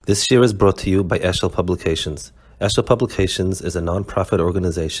This year is brought to you by Eshel Publications. Eshel Publications is a non-profit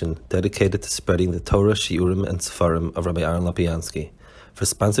organization dedicated to spreading the Torah, Shiurim, and Sefarim of Rabbi Aaron Lapiansky. For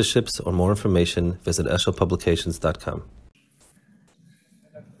sponsorships or more information, visit eshelpublications.com.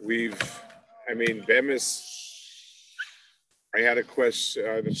 Bemis, I had a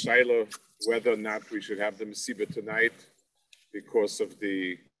question, the Shiloh, whether or not we should have the Mesiba tonight because of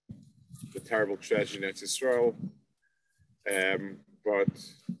the terrible tragedy in Israel. But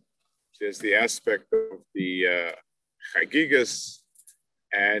there's the aspect of the Chagigas,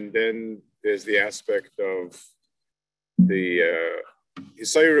 and then there's the aspect of the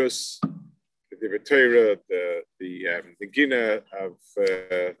Yisirus, the Torah, the Gina of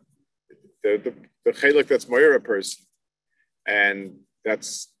the Chalik that's Moira person, and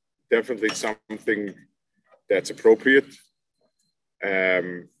that's definitely something that's appropriate.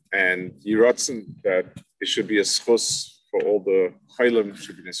 And Yiratzen, that it should be a schus for all the Chaylim,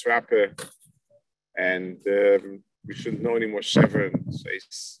 should be Nisrape, and we shouldn't know any more Shever and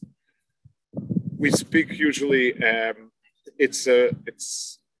Seis. We speak usually, it's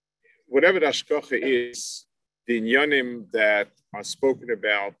whatever the Ashkocha is, the Inyanim that are spoken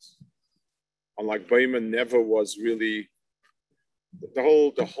about, unlike Baiman, never was really the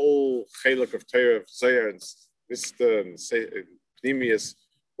whole Chalik of Torah of Zayar and Vista and Pneumius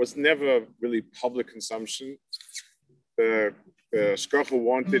was never really public consumption. The Shkocha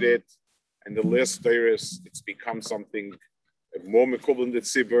wanted it, and the last Deiris, it's become something more mekubal in the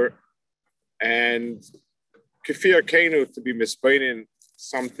Tzibur, and Kefir Kenu to be mispainin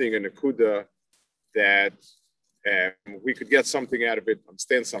something in a Kuda that we could get something out of it,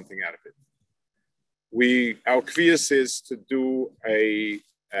 understand something out of it. Our kvias is to do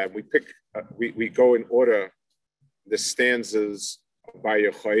we go in order the stanzas of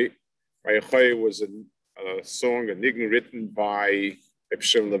Bayachai. Bayachai was a song, a niggun written by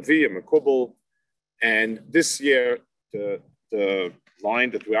Ebshem Levi and Makubal. And this year, the line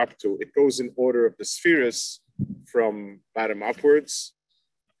that we're up to, it goes in order of the spheres from bottom upwards.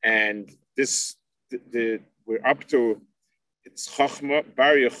 And we're up to, it's Chachma,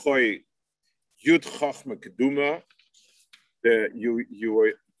 Bar Yachai, Yud Chachma Keduma. You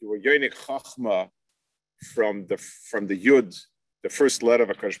were Yonik Chachma from the Yud, the first letter of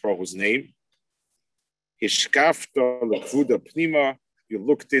HaKadosh Baruch Hu's name. Hishkafta Lekvuda Pnima, you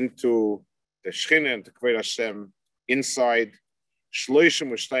looked into the Shechina and the Kved Hashem inside.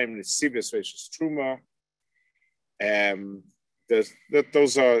 Shloishim Ushtayim Nisibis Veishas Truma.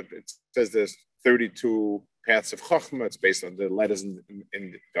 Those are, it says there's 32 paths of Chachma. It's based on the letters in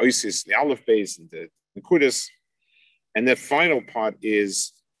the Oisis, the Aleph base, and the Nekudas. And the final part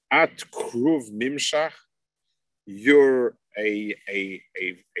is At Kruv Mimshach. You're a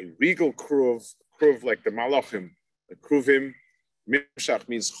regal Kruv like the Malachim, the Kruvim. Mimshach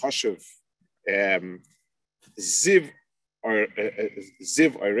means Chashav. Ziv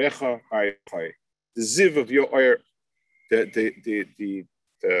Oirecha Haychai. The Ziv of your oir, the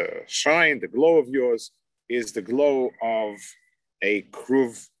shine, the glow of yours is the glow of a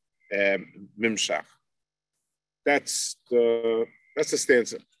Kruv Mimshach. That's the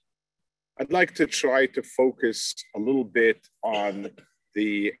stanza. I'd like to try to focus a little bit on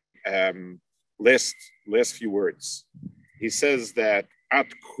the last few words. He says that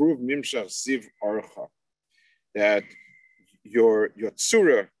at Kruv Mimshach Ziv Archa, that your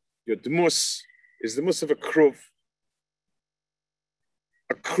tzura, your dmus, is the mus of a Kruv.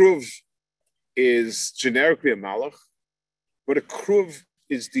 A Kruv is generically a malach, but a Kruv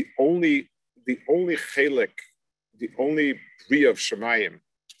is the only chelik, the only bria of Shemayim,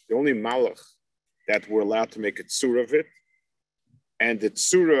 the only malach that were allowed to make a tzura of it. And the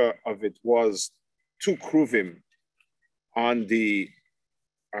tzura of it was 2 kruvim on the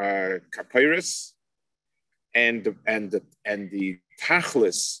kapiris, and the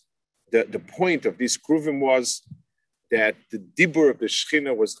tachlis, the point of these kruvim was that the dibur of the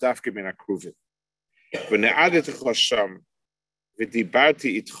Shechina was dafke ben akruvim. V'ne'adet chasham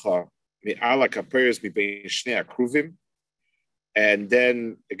v'dibarti itcha mi'ala kapiris mi'bein shnei akruvim. And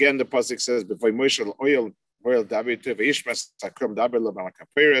then again, the pasuk says, "B'vay Moshe oil daber to v'ishmas sakram daber lo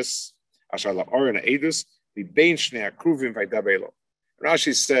malakaperes ashar la'oren edus mi'bein shnei akruvim v'daber lo."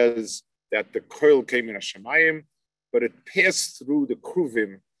 Rashi says that the coil came in Hashemayim, but it passed through the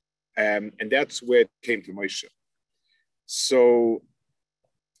kruvim, and that's where it came to Moshe. So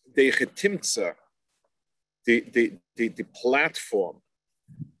the chetimtza, the platform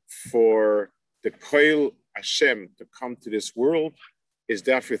for the koil Hashem to come to this world is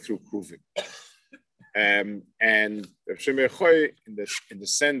therefore through kruvim. And Hashem Yechoy, in the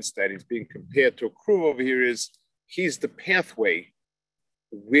sense that he's being compared to a kruv over here, is he's the pathway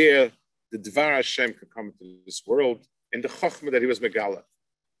where the Dvar Hashem could come into this world and the Chachma that he was Megala.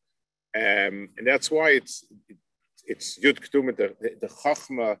 And that's why it's Yud K'tumah. The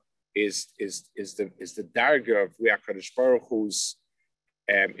Chachma is the darga of where HaKadosh Baruch Hu's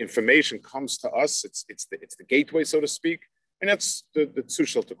information comes to us. It's the gateway, so to speak, and that's the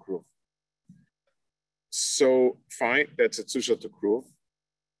Tzushel Tekruv. So fine, that's a Tzushel Tekruv.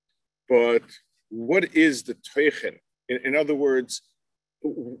 But what is the Teichen? In other words,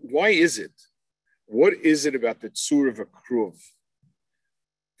 why is it? What is it about the Tzur of a Kruv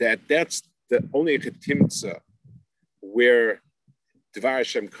that's the only Chetimtza where Dvar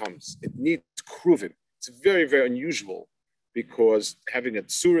Hashem comes? It needs Kruvim. It's very, very unusual because having a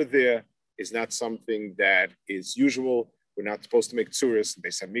Tzura there is not something that is usual. We're not supposed to make Tzuras in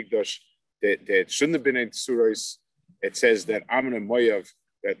Beis HaMikdash. There shouldn't have been any Tzuras. It says that Ammon and Moav,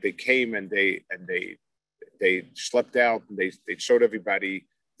 that they came and they schlepped out and they showed everybody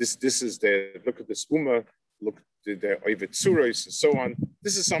this is the look at this Ummah, look at the Oivet Tzuros and so on.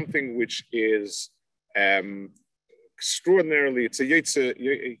 This is something which is extraordinarily, it's a Yetzer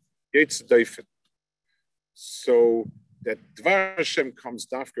Doifen. So that Dvar Hashem comes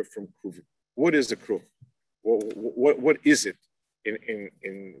dafka from Kruvim. What is a Kruv? What is it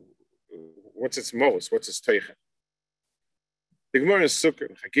in what's its most? What's its teichen? The Gemara in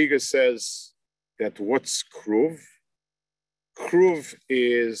Sukkah Chagiga says that what's Kruv? Kruv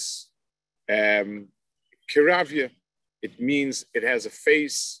is kiravya. It means it has a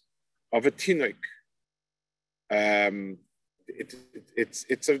face of a tinoik.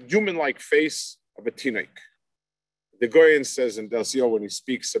 It's a human-like face of a tinoik. The Goyen says in Del Sio, when he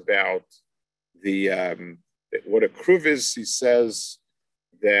speaks about what a kruv is, he says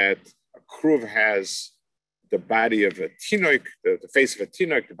that a kruv has the body of a tinoik, the face of a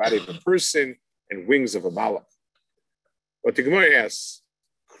tinoik, the body of a person, and wings of a malach. But the Gemara asks,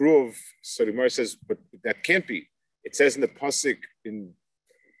 kruv, so the Gemara says, but that can't be. It says in the pasuk in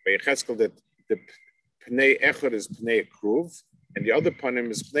Beicheskel that the pnei echad is pnei kruv, and the other panim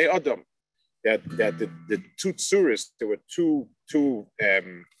is pnei adam. That the two tzuris, there were two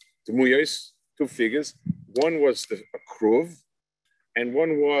demuyos, two figures. One was a kruv, and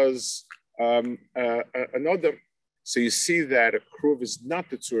one was an adam. So you see that a kruv is not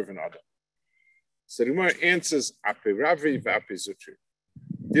the tzur of an adam. So the Gemara answers, ape ravi v'ape zutri.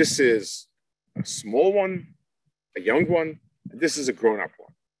 This is a small one, a young one, and this is a grown-up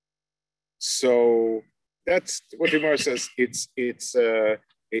one. So that's what the Gemara says. It's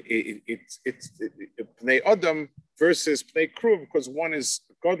Pnei Adam versus Pnei Kruv, because one is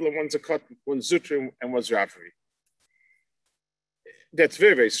Godla, one's a Kot, one's Zutri, and one's Rafi. That's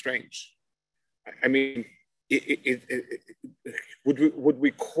very, very strange. I mean, would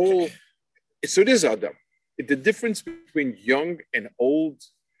we call, so it is Adam. The difference between young and old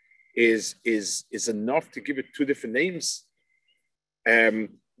is enough to give it two different names. The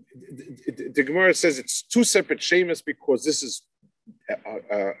Gemara says it's two separate shemas because this is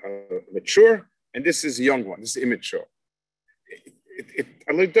mature, and this is a young one. This is immature.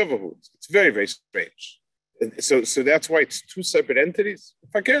 It's very, very strange. So that's why it's two separate entities.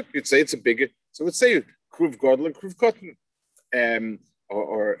 Forget, you'd say it's a bigger. So let's say Kruv Godel and Kruv Cotton.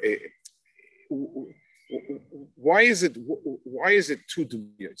 Why is it two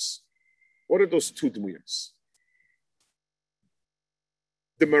demuyos? What are those two demuyos?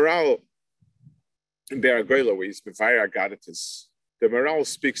 The Maral in Beragoyla, where he's Mevaya Agadatis, the Maral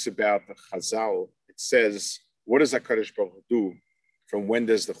speaks about the Chazal. It says, what does HaKadosh Baruch Hu do from when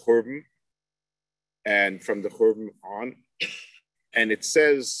there's the Churban and from the Churban on? And it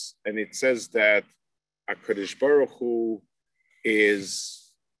says that HaKadosh Baruch Hu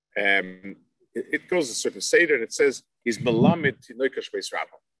is, it goes a certain seder, and it says, he's Melamed Tinoikash Beis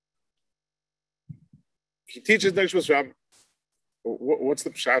Rabbah. He teaches Tinoikash Beis Rabbah. What's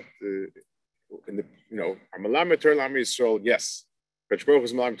the pshat in the, Melamed Torah L'Am Yisrael? Yes, HaKadosh Baruch Hu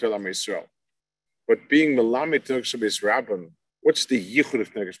is Melamed Torah L'Am Yisrael. But being Melamed Tinoikash Beis Rabbah, what's the yichud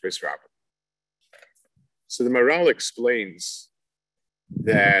of Tinoikash Beis Rabbah? So the Maral explains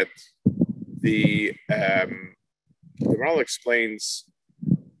that the Maral explains,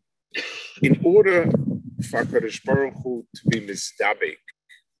 in order for HaKadosh Baruch Hu to be mizdabek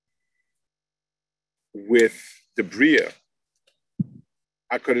with the Bria,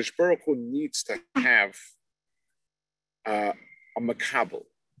 HaKadosh Baruch Hu needs to have a makabel.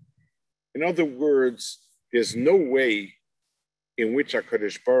 In other words, there's no way in which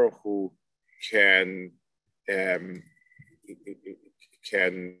HaKadosh Baruch Hu can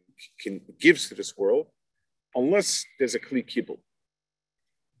gives to this world unless there's a kli kibul.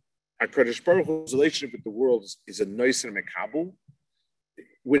 HaKadosh Baruch Hu's relationship with the world is a nice and a makabel.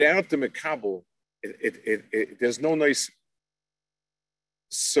 without the Mekabel, there's no nice.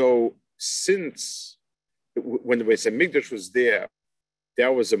 So since when the Beis Hamikdash was there,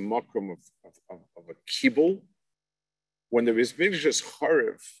 that was a makram of a kibul. When the Beis Hamikdash is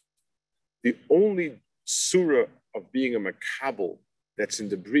charev, the only surah of being a Mekabel that's in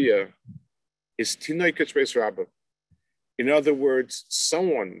the Bria is Tinoi Kachbeis Rabbah. In other words,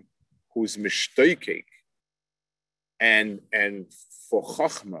 someone who's mishtoikek and for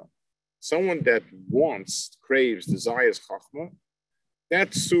Chachma, someone that wants, craves, desires Chachma,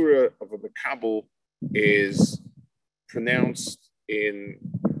 that surah of a Mekabel is pronounced in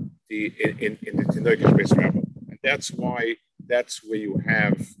the Tinoi Kachbeis Rabbah. And that's where you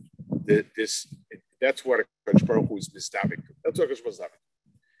have this. That's what Akadosh Baruch Hu is mistabik. That's what Akadosh Baruch Hu is mistabik.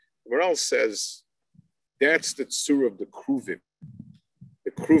 Moral says that's the tzura of the Kruvim.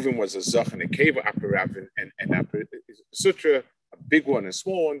 The Kruvim was a Zach and a Keva Aparavin and Sutra, a big one and a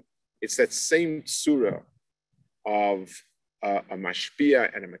small one. It's that same tzura of a Mashpia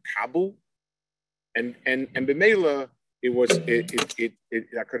and a Mekabel. And B'meila, it was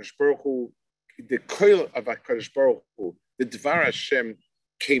Akadosh Baruch Hu, the koil of Akadosh Baruch Hu, the Dvar Hashem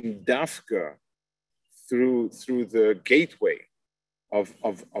came dafka through the gateway of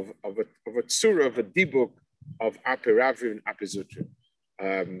a tzura, of a dibuk of Apiravim and Apizutra,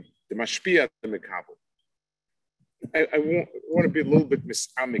 the Mashpia, the Mekabel. I want to be a little bit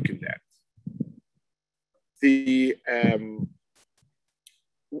misamik in that.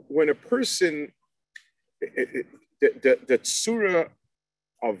 When a person, the tzura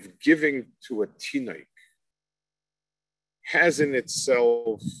of giving to a tinoik has in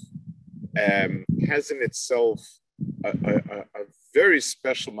itself a very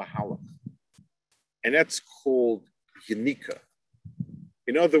special mahalach, and that's called yanika.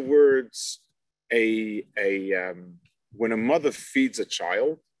 In other words, when a mother feeds a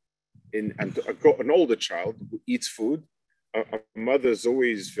child, an older child who eats food, a mother is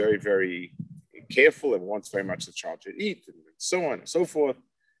always very, very careful and wants very much the child to eat, and so on and so forth,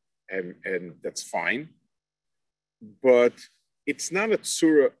 and that's fine. But it's not a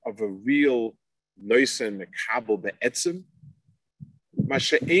tzura of a real noisen mekabel be'etzim.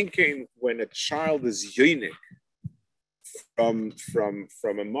 Masha'enkein, when a child is yonik from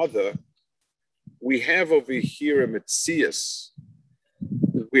a mother, we have over here a metzias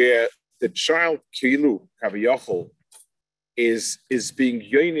where the child kilu kaviyachol is being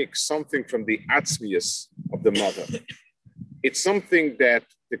yonik something from the atzmius of the mother. It's something that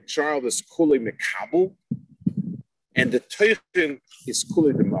the child is kule mekabel, and the teichen is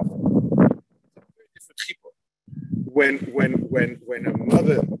kule the mother. When a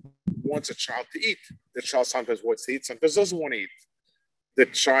mother wants a child to eat, the child sometimes wants to eat, sometimes doesn't want to eat. The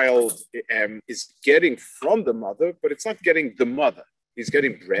child is getting from the mother, but it's not getting the mother. He's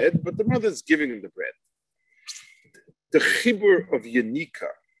getting bread, but the mother is giving him the bread. The chibur of Yanika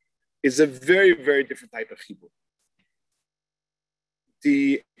is a very, very different type of chibur.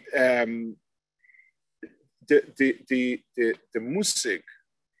 The musig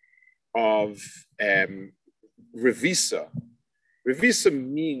of Revisa. Revisa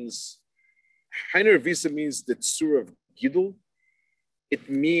means the tzura of Gidul. It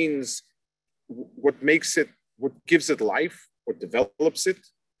means what makes it, what gives it life, what develops it.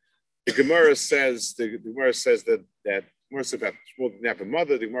 The Gemara says that Gemara says about Shmuel didn't have a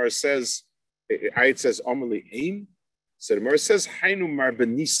mother. The Gemara says, it says Amali Aim. So the Gemara says Hainu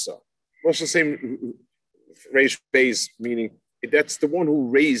Marbenisa. Also the same Reish Beis, meaning that's the one who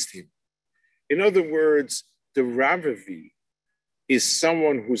raised him. In other words, the Ravavi is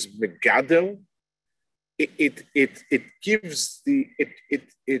someone who's Megadel. It gives the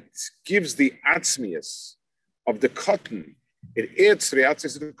atzmius of the cotton. It adds the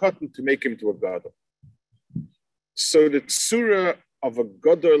atzmius of the cotton to make him to a gadol. So the tzura of a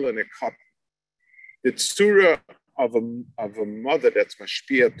gadol and a cotton, the tzura of a mother that's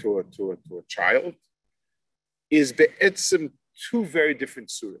mashpia to a child, is be'etzim two very different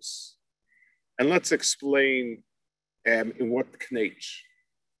tzuras. And let's explain in what knech.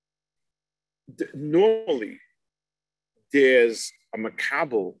 Normally, there's a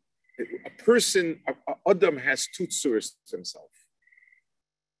makabel. A person, Adam has two tzuras to himself.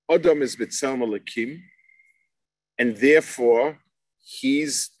 Adam is b'tzelem Elokim, and therefore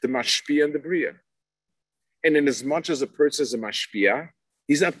he's the mashpia and the bria. And in as much as a person is a mashpia,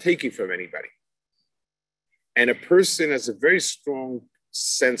 he's not taking from anybody. And a person has a very strong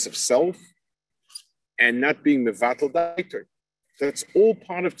sense of self and not being mevatel daiter. That's all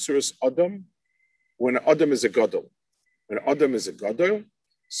part of tzuras Adam. When Adam is a gadol,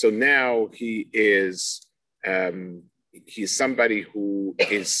 so now he is He's somebody who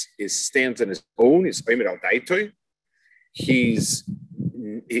stands on his own. He's Omer al Daitoi. He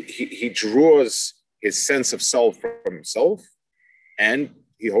draws his sense of self from himself, and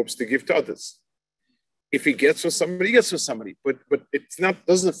he hopes to give to others. If he gets with somebody, he gets with somebody, but it's not,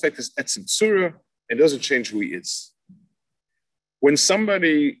 doesn't affect his etzim tzura and doesn't change who he is. When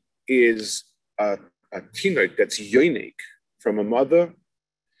somebody is a teenager that's yonik from a mother,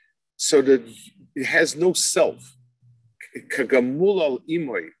 so that it has no self. Kagamul al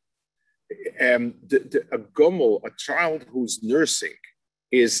imoy, a gomel, a child who's nursing,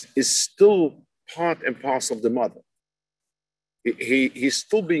 is still part and parcel of the mother. He's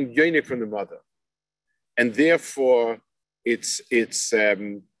still being yonik from the mother, and therefore he's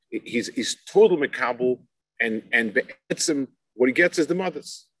total mekabel, and be'etzim, what he gets is the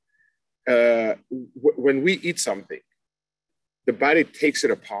mother's. When we eat something, the body takes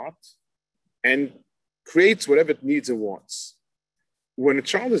it apart and creates whatever it needs and wants. When a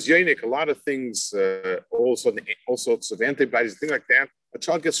child is yonik, a lot of things, all sorts of antibodies, things like that, a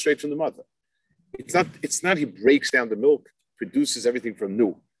child gets straight from the mother. It's not he breaks down the milk, produces everything from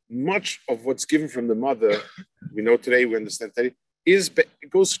new. Much of what's given from the mother, we know today, we understand today, it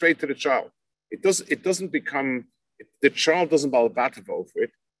goes straight to the child. It doesn't become, the child doesn't balabatava over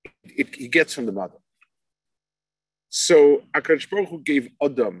it. He gets from the mother. So HaKadosh Baruch Hu gave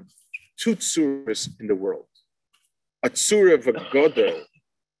Adam two tzuras in the world. A tzura of a gadol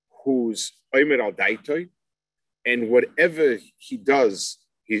who's Omer al Daitoi, and whatever he does,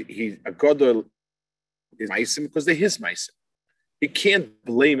 he a gadol is meisim because they're his meisim. He can't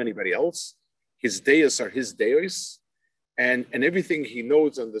blame anybody else. His deos are his deos, and everything he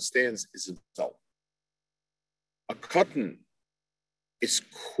knows, understands is himself. A cotton is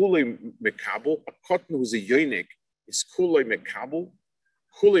kulei mekabel. A cotton who's a yonik is kulei mekabel,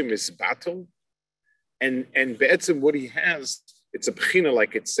 kulei misbatel, and be'etzim what he has, it's a bechina,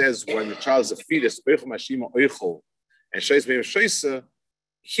 like it says when the child is a fetus, and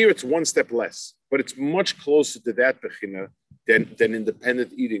here it's one step less, but it's much closer to that bechina than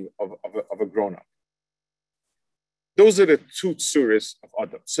independent eating of a grown-up. Those are the two tzuras of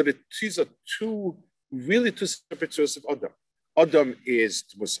Adam. So these are two separate tzuras of Adam. Adam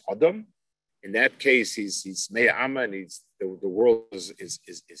was Adam. In that case, he's Me'ama, and the world is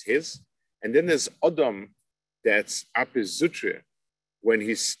his. And then there's Adam that's Apis Zutra, when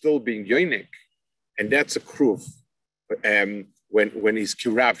he's still being yonik, and that's a kruv. When he's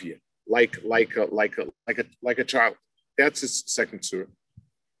kiravia, like a child. That's his second surah.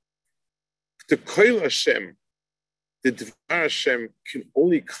 The Koil Hashem, the Dvar Hashem can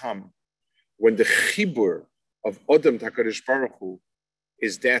only come when the chibur of Adam HaKadosh Baruch Hu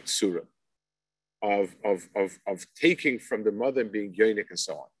is that surah of taking from the mother and being yonik and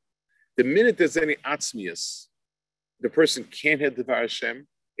so on. The minute there's any atzmius, the person can't have the Dvar Hashem.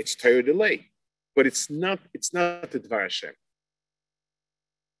 It's Torah delay, but it's not the Dvar Hashem.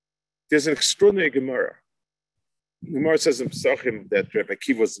 There's an extraordinary Gemara. Gemara says in Pesachim that Rebbe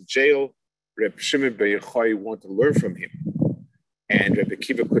Akiva was in jail. Rebbe Shimon Bar Yochai wanted to learn from him, and Rebbe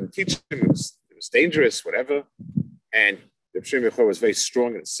Akiva couldn't teach him. It was dangerous, whatever. And Rebbe Shimon Bar Yochai was very strong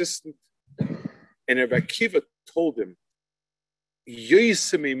and insistent. And Rebbe Akiva told him,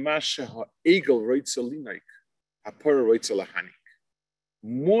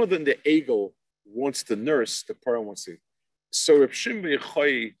 more than the eagle wants to nurse, the parah wants to. So Rebbe Shimon Bar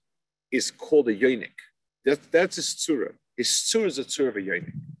Yochai is called a yonik. That's his tzura. His tzura is a tzura of a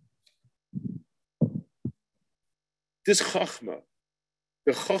yonik. This chachma,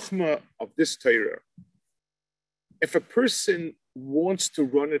 the chachma of this Torah, if a person wants to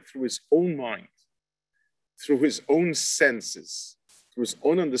run it through his own mind, through his own senses, through his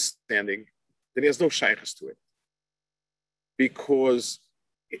own understanding, then he has no shaykhs to it. Because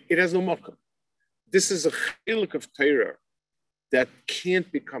it has no makom. This is a chiluk of Torah that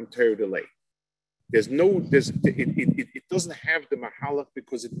can't become Torah delay. It doesn't have the mahalach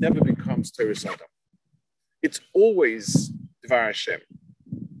because it never becomes Torah Adam. It's always Dvar Hashem.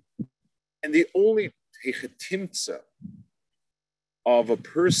 And the only hechetimtza of a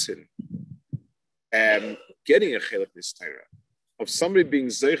person getting a chelik Torah, of somebody being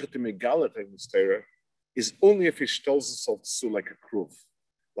zeicha to megalat in Torah, is only if he tells himself to like a kruv,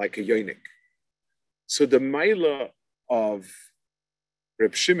 like a yonik. So the maila of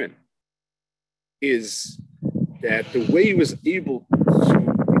Reb Shimon is that the way he was able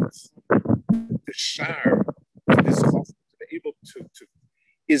to share this chachma, to be able to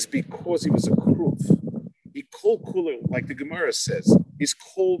is because he was a kruv. He called kula, like the Gemara says, he's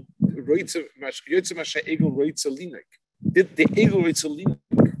called Roitza Egel Roitza Linik. The Egel Roitza Linik.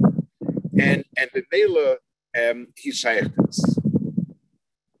 And the Mela, He shaykh this.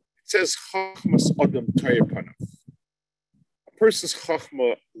 It says Chachmas Adam Toyer Panav. A person's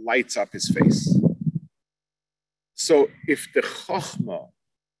Chachma lights up his face. So if the Chachma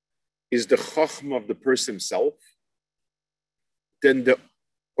is the Chachma of the person himself, then the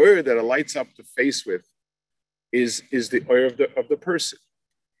oil that it lights up the face with is the oil of the person,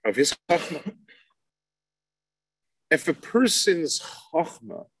 of his Chachma. If a person's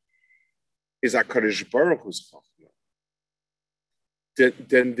Chachma is HaKadosh Baruch Hu's Chachma,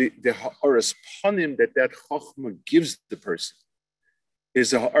 then the Ha'aras Panim that Chachma gives the person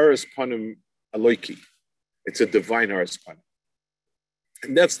is a Ha'aras Panim Aloiki. It's a divine Ha'aras Panim.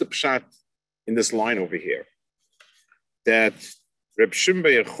 And that's the pshat in this line over here. That Reb Shimon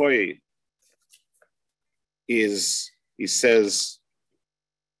bar Yochai he says,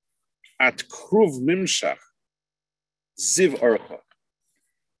 at Kruv Mimshach, Ziv Archa.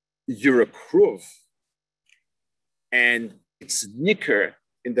 You're a Kruv, and it's nicker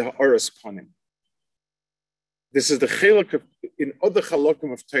in the Ha'aras Panim. This is the chelak of, in other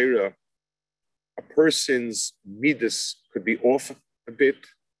chalakim of Torah, a person's midas could be off a bit,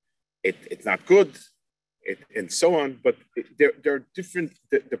 it's not good, and so on, but there are different,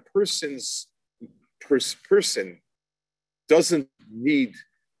 the person's person doesn't need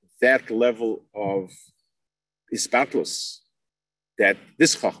that level of ispatlus that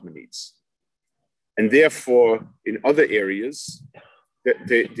this chachma needs. And therefore, in other areas,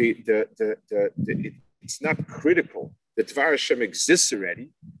 it's not critical. The Dvar Hashem exists already,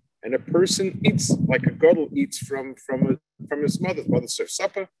 and a person eats like a gadol eats from his mother. The mother serves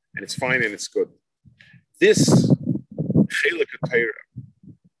supper, and it's fine and it's good. This chelik Torah,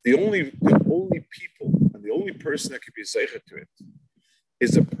 the only people and the only person that can be zeicher to it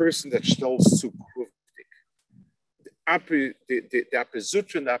is a person that stells zu kruvdik. The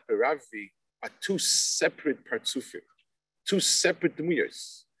Apezutra and the Aperavi are two separate partsufim, two separate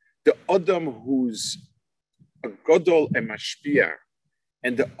demuyos. The Adam who's a gadol and mashpia,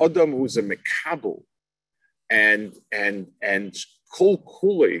 and the Adam who's a mekabel and kol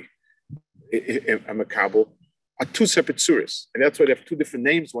kulei a mekabel are two separate surahs, and that's why they have two different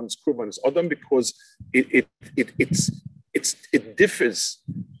names. One is Kruv, one is Adam, because it differs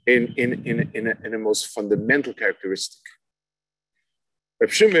in a most fundamental characteristic. Reb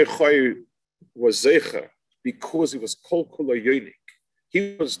Shimon bar Yochai was zeicha because he was kol kulei yonik.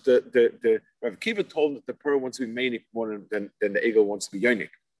 He was the Rav Kiva told that the Purah wants to be Mainik more than the Egel wants to be Yonik.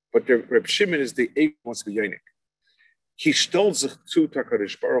 But the Reb Shimon is the Egel wants to be Yonik. He stellt sich zu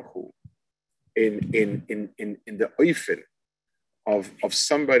HaKadosh Baruch Hu in the oifen of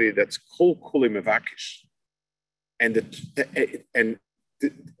somebody that's kol kulei mevakish. And the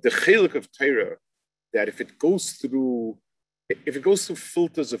chelik of Torah, that if it goes through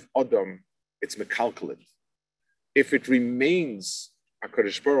filters of Adam, it's mekalkalit. If it remains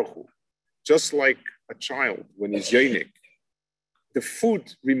HaKadosh Baruch Hu, just like a child when he's yonik, the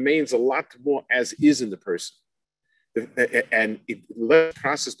food remains a lot more as is in the person, and it's less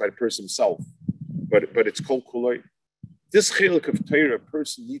processed by the person himself. But it's kol kuloi. This chelik of Torah, a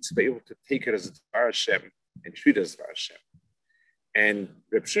person needs to be able to take it as a Dvar Hashem and treat it as Dvar Hashem. And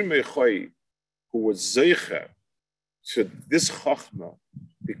Reb Shimon bar Yochai, who was zeicha to this chachma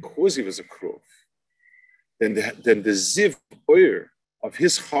because he was a kruv, then the ziv oyer of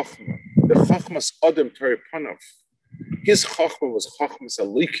his chachma, the chachmas Adam Torah Panav, his chachma was chachmas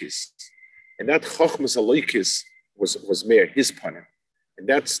aloikis, and that chachmas aloikis was mehr his panim, and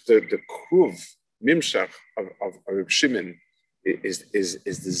that's the kruv mimshach of Reb Shimon is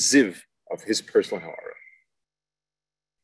the ziv of his personal hara.